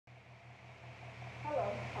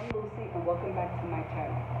I'm Lucy and welcome back to my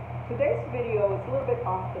channel. Today's video is a little bit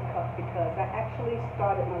off the cuff because I actually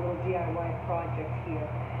started my little DIY project here,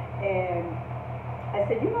 and I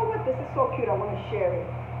said, you know what, this is so cute, I want to share it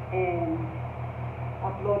and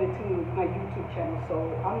upload it to my YouTube channel. So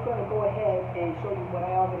I'm going to go ahead and show you what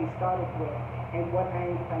I already started with and what I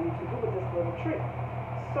am planning to do with this little tree.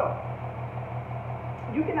 So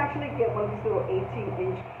you can actually get one of these little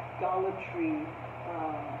 18-inch Dollar Tree,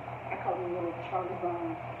 I call them little Charlie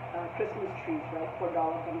Brown Christmas trees, right, $4.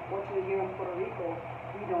 But unfortunately here in Puerto Rico,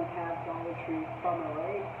 we don't have Dollar Tree summer,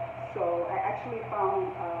 right? So I actually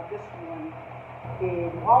found this one in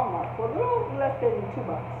Walmart for a little less than $2.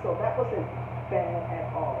 So that wasn't bad at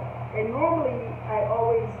all. And normally I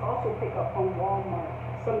always also pick up from Walmart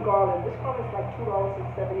some garland. This garland is like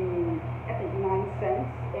 $2.79,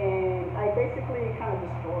 and I basically kind of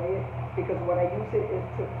destroy it because what I use it is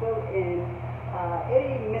to fill in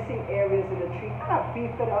any missing areas in the tree, kind of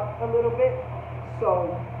beef it up a little bit. So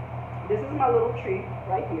this is my little tree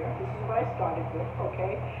right here. This is what I started with,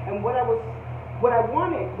 okay? And what I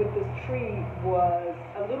wanted with this tree was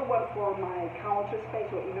a little one for my counter space,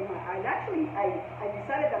 or even my, I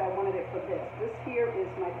decided that I wanted it for this. This here is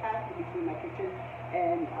my path between my kitchen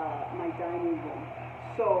and my dining room.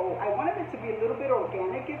 So I wanted it to be a little bit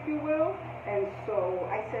organic, if you will. And so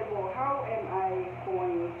I said, well, how am I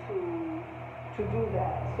going to do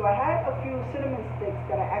that? So I had a few cinnamon sticks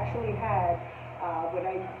that I actually had when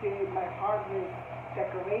I did my harvest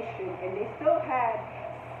decoration, and they still had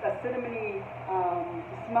a cinnamony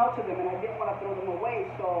smell to them, and I didn't want to throw them away.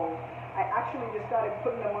 So I actually just started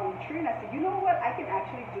putting them on the tree, and I said, you know what, I can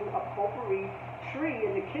actually do a potpourri tree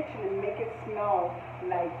in the kitchen and make it smell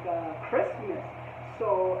like Christmas.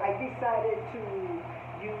 So I decided to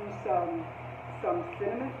use some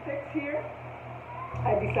cinnamon sticks here.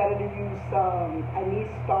 I decided to use some Anise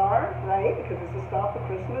star, right, because it's a star for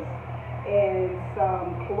Christmas, and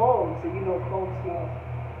some cloves, and you know cloves smells,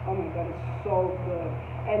 oh my god, it's so good.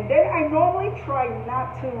 And then I normally try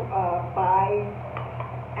not to buy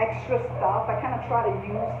extra stuff. I kind of try to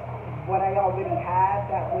use what I already have,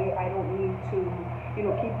 that way I don't need to, you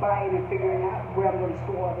know, keep buying and figuring out where I'm going to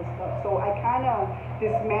store all this stuff. So I kind of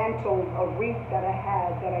dismantled a wreath that I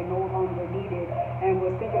had that I no longer needed and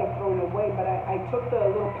was thinking of throwing away, but I took the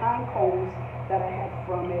little pine cones that I had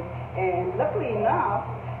from it, and luckily enough,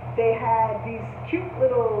 they had these cute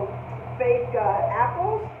little fake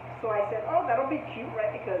apples. So I said, oh, that'll be cute,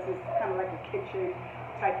 right, because it's kind of like a kitchen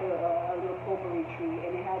type of a little potpourri tree,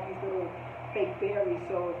 and it had these little fake berries.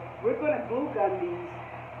 So we're going to glue gun these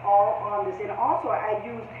all on this. And also I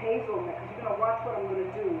used hazelnut, because you're going to watch what I'm going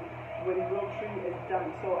to do when the little tree is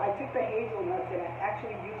done. So I took the hazelnuts and I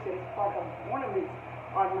actually used it as part of ornaments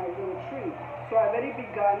on my little tree. So I've already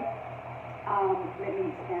begun, let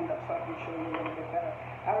me stand up so I can show you a little bit better.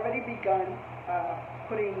 I've already begun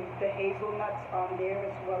putting the hazelnuts on there,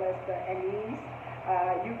 as well as the anise.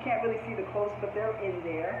 You can't really see the cloves, but they're in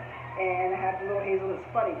there. And I have the little hazelnuts.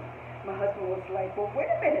 Funny, my husband was like, well, wait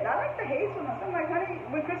a minute, I like the hazelnuts. I'm like, honey,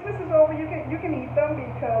 when Christmas is over, you can eat them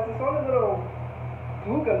because it's all a little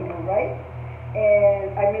glue gun glue, right?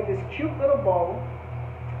 And I made this cute little bowl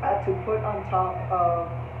to put on top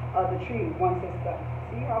of the tree once it's done.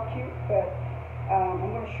 See how cute? But I'm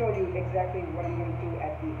going to show you exactly what I'm going to do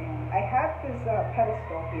at the end. I have this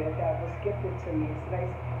pedestal here that was gifted to me. It's a nice,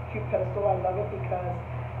 cute pedestal. I love it because,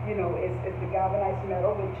 you know, it's the galvanized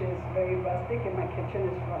metal, which is very rustic, and my kitchen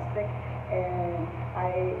is rustic, and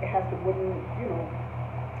it has the wooden, you know,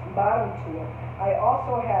 bottom to it. I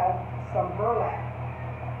also have some burlap,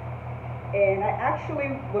 and I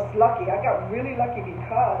actually was lucky. I got really lucky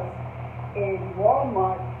because in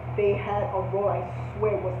Walmart they had a roll, I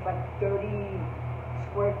swear it was like 30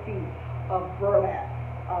 square feet of burlap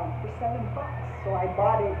for $7. So I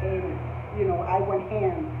bought it, and, you know, I went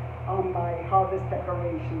ham on my harvest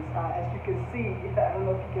decorations. As you can see, I don't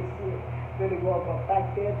know if you can see it really well, but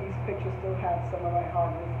back there, these pictures still have some of my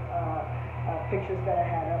harvest pictures that I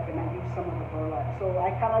had up, and I used some of the burlap. So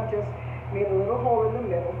I kind of just made a little hole in the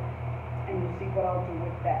middle, and you'll see what I'll do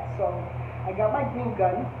with that. So I got my glue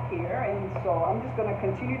gun here, and so I'm just going to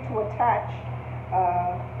continue to attach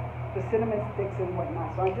the cinnamon sticks and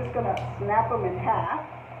whatnot. So I'm just going to snap them in half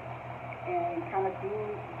and kind of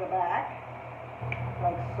glue the back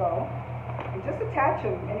like so, and just attach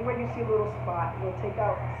them anywhere you see a little spot. It'll take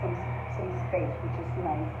out some space, which is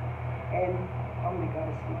nice. And oh my god,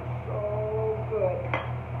 it smells so good.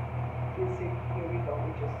 You see, here we go.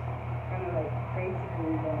 We just kind of like crazy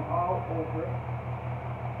glue them all over.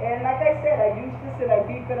 And like I said, I use this and I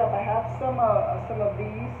beef it up. I have some of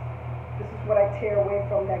these. This is what I tear away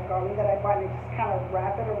from that garland that I bought, and just kind of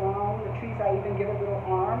wrap it around the trees. I even and give it little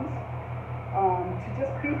arms to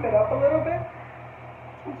just beef it up a little bit.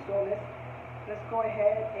 And so let's go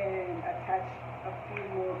ahead and attach a few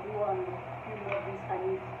more. We want a few more of these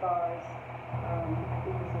Anise stars. I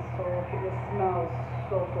think this is so, it smells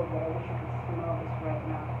so good. I wish you could smell this right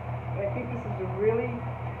now. But I think this is a really,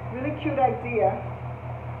 really cute idea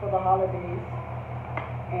for the holidays.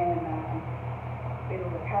 And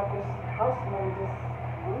it'll have this house smell just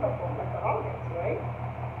wonderful, like the holidays, right?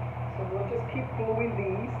 So we'll just keep gluing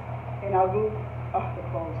these, and I'll do the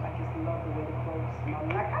cloves. I just love the way the cloves smell.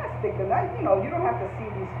 And I kind of stick them. You know, you don't have to see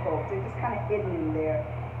these cloves. They're just kind of hidden in there,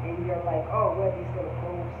 and you're like, oh, where are these little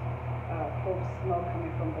cloves smell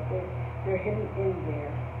coming from? But they're hidden in there,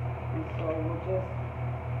 and so we'll just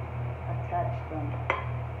attach them to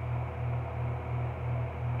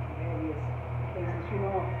various places. You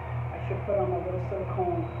know, I should put on my little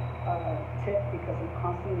silicone tip because I'm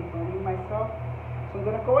constantly burning myself. So I'm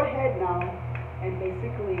going to go ahead now and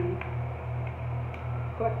basically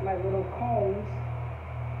put my little cones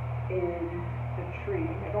in the tree.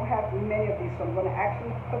 I don't have many of these, so I'm going to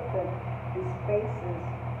actually put them in spaces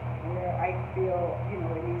where I feel, you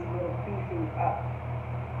know, it needs a little beefing up.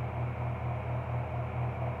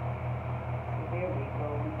 So there we go.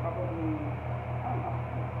 And probably, I don't know,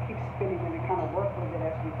 keep spinning and kind of work with it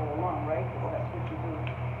as we go along, right? Because that's what you do.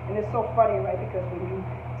 And it's so funny, right? Because when you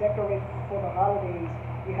decorate for the holidays,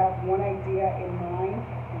 you have one idea in mind,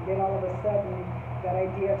 and then all of a sudden, that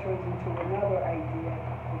idea turns into another idea,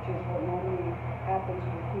 which is what normally happens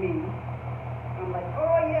with me. I'm like,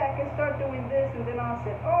 oh yeah, I can start doing this, and then I'll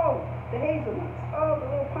say, oh, the hazelnuts, oh, the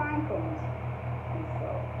little pine cones. And so,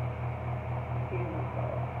 here we go.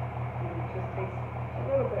 And it just takes a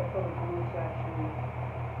little bit for the glue to actually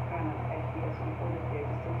kind of adhere, so we hold it there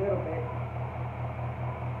just a little bit.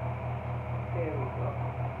 There we go.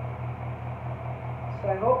 So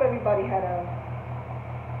I hope everybody had a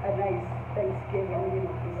nice Thanksgiving, you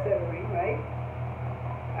know, considering, right?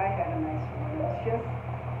 I had a nice one. It's just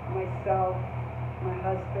myself, my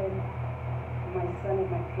husband, my son, and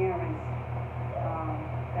my parents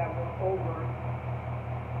that were over.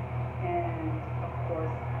 And of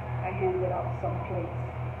course, I handed out some plates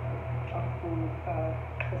of food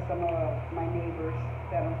to some of my neighbors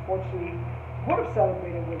that unfortunately would have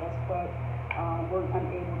celebrated with us, but were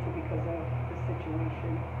unable to because of the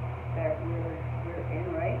situation that we're in,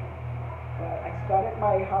 right? But I started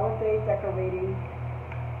my holiday decorating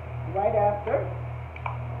right after,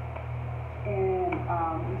 and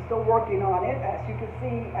I'm still working on it. As you can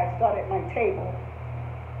see, I started my table,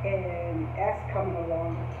 and that's coming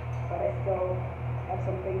along, but I still have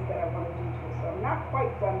some things that I want to do to it, so I'm not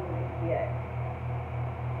quite done with it yet.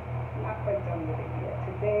 Not quite done with it yet.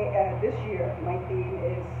 Today, this year, my theme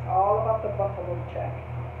is all about the buffalo check.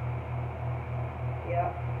 Yep.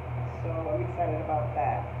 So I'm excited about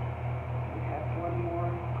that. We have one more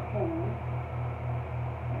cone.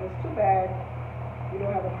 And it's too bad we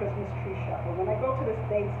don't have a Christmas tree shop. But when I go to the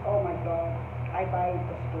States, oh my God, I buy at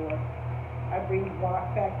the store. I bring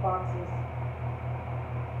back boxes.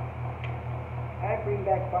 I bring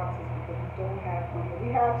back boxes because we don't have one. We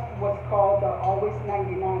have what's called always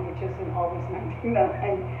 99, which isn't always 99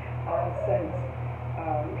 cents.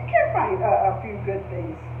 You can find a few good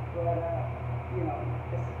things, but you know,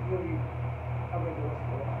 this is really a regular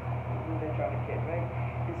store. They're trying to kid, right?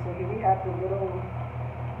 And so here we have the little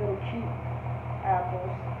cute apples.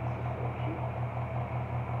 This is so cute.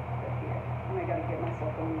 Right here. And I gotta get myself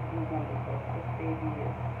a new blue one because this baby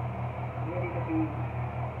is ready to be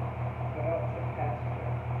put out to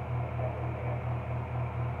pasture. Right in there.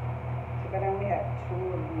 So but I only have 2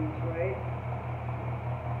 of these, right?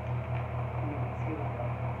 Anyways, here we go.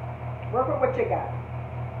 Work with what you got.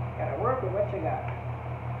 Gotta work with what you got.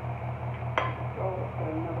 Go for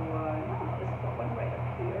another one. Oh, let's put one right up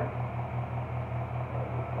here. There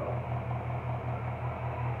we go.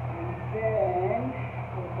 And then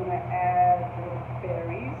we're gonna add little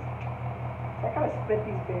berries. So I kind of split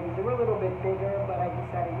these berries. They were a little bit bigger, but I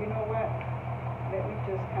decided, you know what? Let me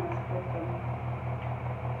just kind of split them.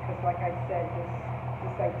 Because like I said,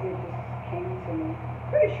 this idea just came to me.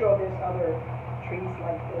 Pretty sure there's other trees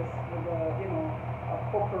like this with a, you know, a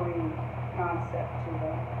potpourri concept to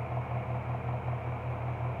them.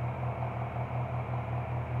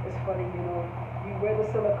 It's funny, you know, you wear the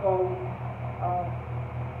silicone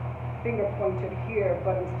finger pointed here,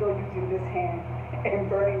 but I'm still using this hand and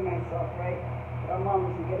burning myself, right? But I'm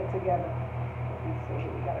on to get it together. And so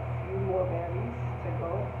here we got a few more berries to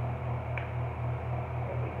go.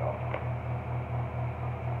 There we go.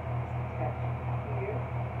 Attach here.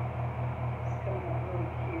 It's coming out really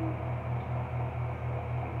cute.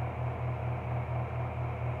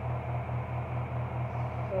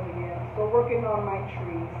 yeah. So working on my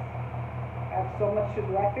trees. I have so much to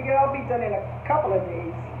do. I figure I'll be done in a couple of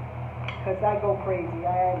days because I go crazy.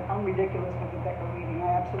 I'm ridiculous with the decorating.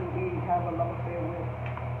 I absolutely have a love affair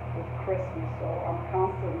with Christmas. So I'm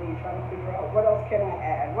constantly trying to figure out what else can I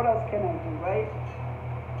add? What else can I do, right?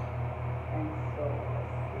 And so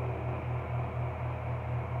let's see.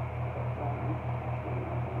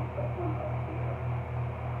 Put one up here.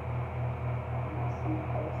 Some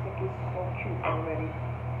colors looking so cute already.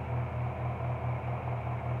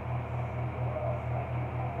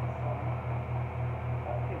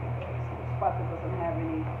 Spot that doesn't have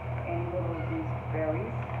any little of these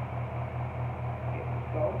berries. Here we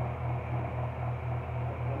go.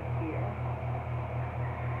 Put them here.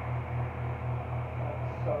 Like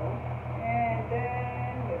so. And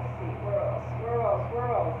then let's see, where else? Here we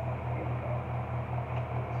go.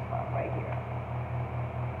 Spot right here.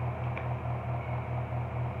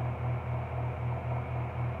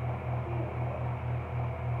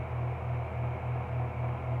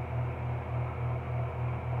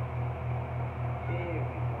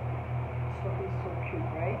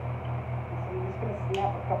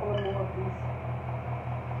 Snap a couple of more of these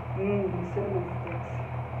cinnamon sticks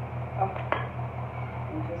up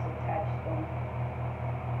and just attach them.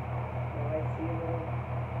 So I see a little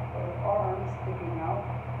arm sticking out.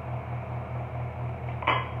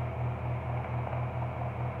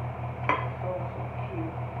 So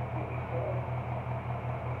cute. There we go.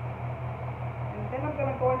 And then I'm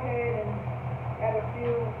going to go ahead and add a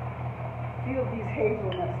few of these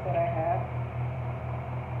hazelnuts that I have.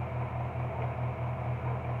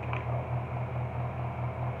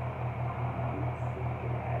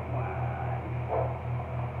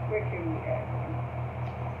 Where can we add one?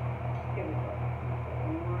 Here we go.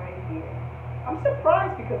 Right here. I'm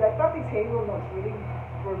surprised because I thought these hazelnuts really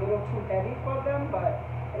were a little too heavy for them, but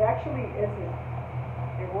it actually isn't.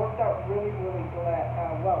 It worked out really, really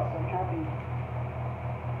well, so I'm happy.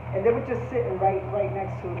 And they were just sitting right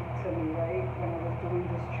next to me, right? When I was doing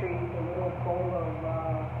this tree, the little bowl of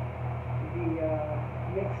the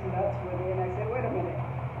mixed nuts were there, and I said, wait a minute,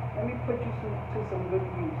 let me put you to some good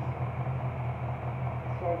use.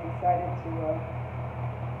 So I decided to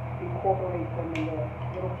incorporate them in the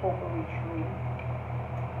little potpourri tree.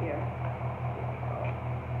 Here. There we go.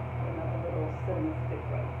 Another little cinnamon stick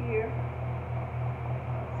right here.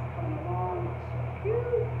 It's coming along. So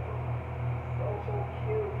cute. So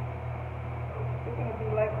cute. They're going to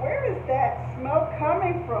be like, where is that smell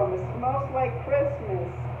coming from? It smells like Christmas.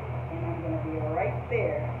 And I'm going to be right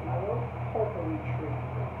there. My little potpourri tree.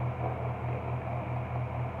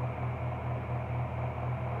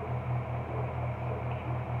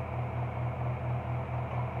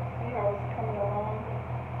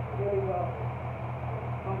 Really well.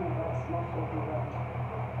 Oh my God, it smells so good.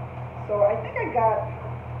 So I think I got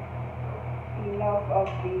enough of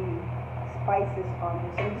the spices on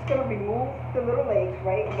this. So I'm just going to remove the little legs,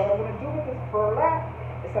 right? And what I'm going to do with this burlap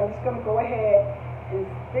is I'm just going to go ahead and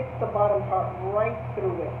stick the bottom part right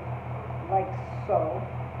through it, like so.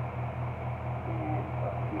 And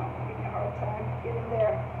come on, give me a hard time. Get in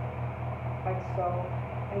there, like so.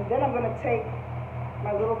 And then I'm going to take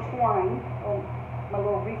my little twine, my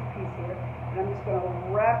little wreath piece here, and I'm just going to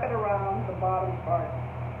wrap it around the bottom part,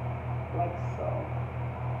 like so.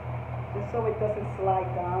 Just so it doesn't slide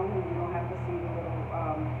down and you don't have to see the little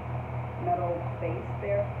metal base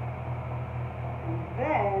there. And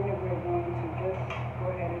then we're going to just go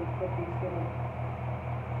ahead and put these little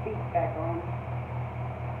feet back on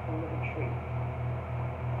the little tree.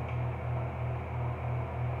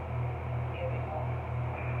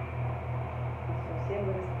 I'm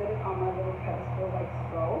going to sit it on my little pedestal like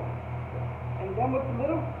so. And then with the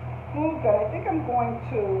little glue gun, I think I'm going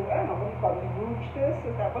to, I don't know, what do you call it, rouge this?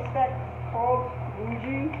 What's that called?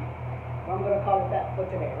 Rouging? Well, I'm going to call it that for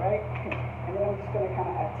today, right? And then I'm just going to kind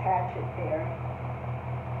of attach it there.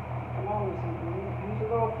 Come on, use a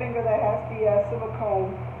little finger that has the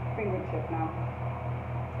silicone fingertip now.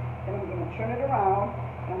 Then I'm going to turn it around,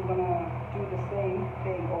 and I'm going to do the same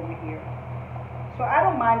thing over here. So I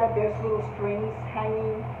don't mind that there's little strings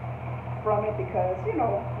hanging from it because, you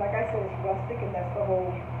know, like I said, it's rustic and that's the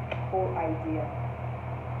whole idea.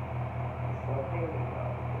 So there we go.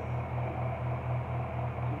 Just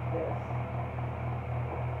do this.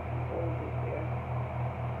 Hold it there.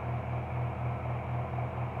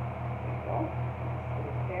 There we go. Put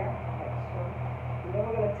it there, like so. And then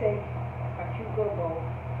we're going to take a cute little bow.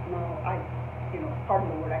 Now,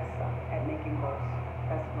 pardon the word, I suck at making bows.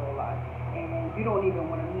 That's no lie. And you don't even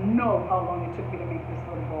want to know how long it took me to make this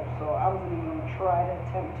little bow. So I wasn't even going to try to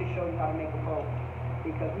attempt to show you how to make a bow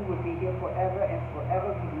because we would be here forever and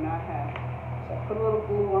forever we do not have. So put a little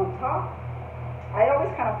glue on top. I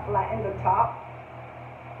always kind of flatten the top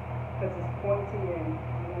because it's pointy and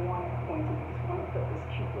you don't want it pointy. You just want to put this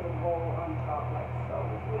cute little bowl on top like so.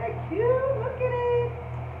 Isn't that cute? Look at it.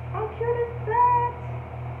 How cute is that?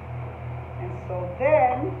 And so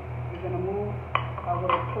then we're going to move our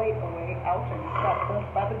little plate away out and stop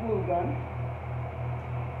by the glue gun.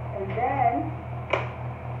 And then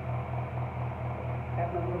have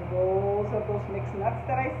my little bowls of those mixed nuts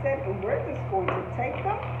that I said, and we're just going to take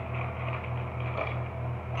them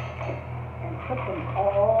and put them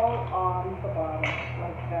all on the bottom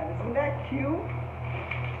like that. Isn't that cute?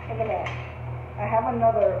 Look at that. I have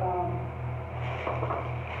another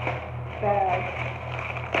bag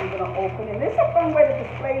I'm going to open, and it's a fun way to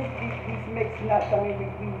display these mixed nuts. I mean,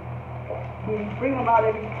 we bring them out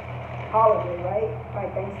every holiday, right?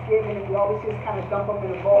 Like Thanksgiving, and we always just kind of dump them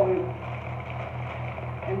in a bowl.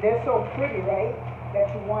 And they're so pretty, right? That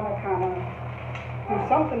you want to kind of do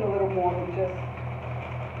something a little more than just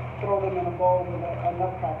throw them in a bowl with a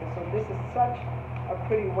nutcracker. So this is such a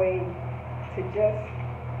pretty way to just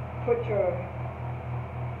put your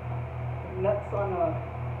nuts on a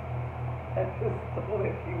pedestal,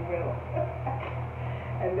 if you will.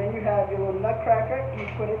 And then you have your little nutcracker. You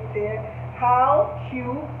put it there. How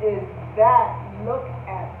cute is that? Look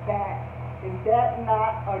at that. Is that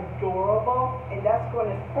not adorable? And that's going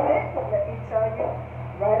to sit, let me tell you,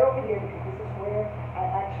 right over here, because this is where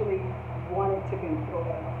I actually want it to be. Throw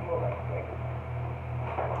that on the floor right quick.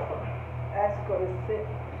 That's going to sit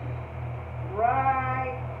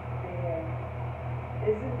right there.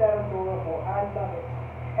 Isn't that adorable? I love it.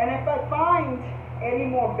 And if I find any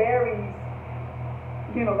more berries,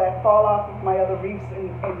 you know, that fall off of my other reefs and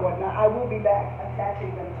whatnot, I will be back attaching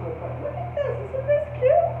them to it. But look at this. Isn't this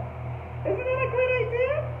cute? Isn't that a great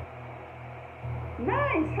idea?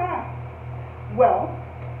 Nice, huh? Well,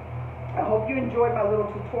 I hope you enjoyed my little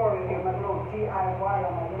tutorial here, my little DIY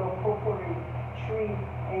on my little potpourri tree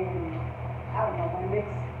and, I don't know, my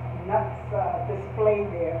mixed nuts display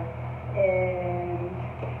there. And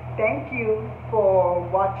thank you for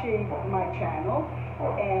watching my channel.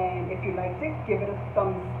 And if you liked it, give it a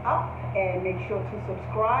thumbs up and make sure to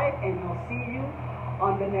subscribe. And I'll see you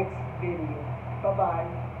on the next video.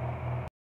 Bye-bye.